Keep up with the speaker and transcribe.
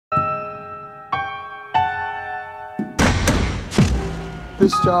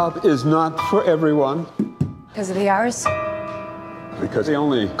This job is not for everyone. Because of the hours? Because the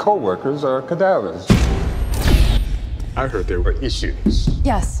only co-workers are cadavers. I heard there were issues.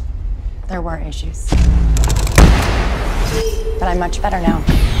 Yes, there were issues. But I'm much better now.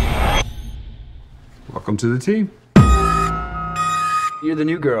 Welcome to the team. You're the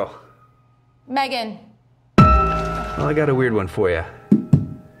new girl. Megan. Well, I got a weird one for you.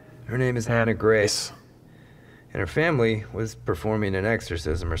 Her name is Hannah Grace. And her family was performing an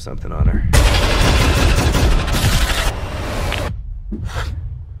exorcism or something on her.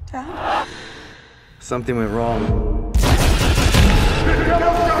 Dad? Something went wrong.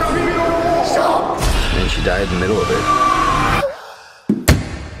 And she died in the middle of it.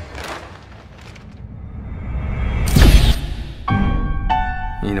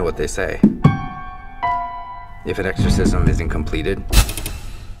 You know what they say. If an exorcism isn't completed,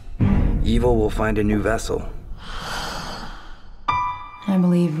 evil will find a new vessel. I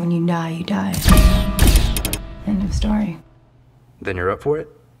believe when you die, you die. End of story. Then you're up for it?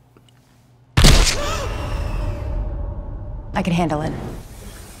 I can handle it.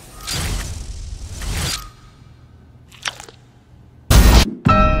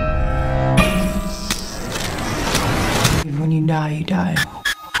 When you die, you die.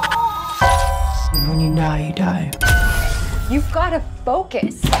 When you die, you die. You've got to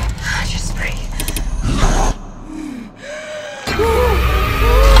focus. Just breathe.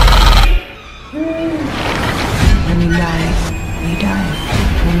 When you die, you die.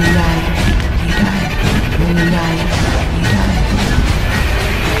 When you die, you die. When you die, you die.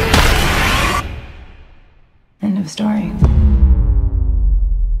 End of story.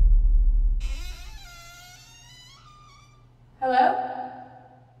 Hello?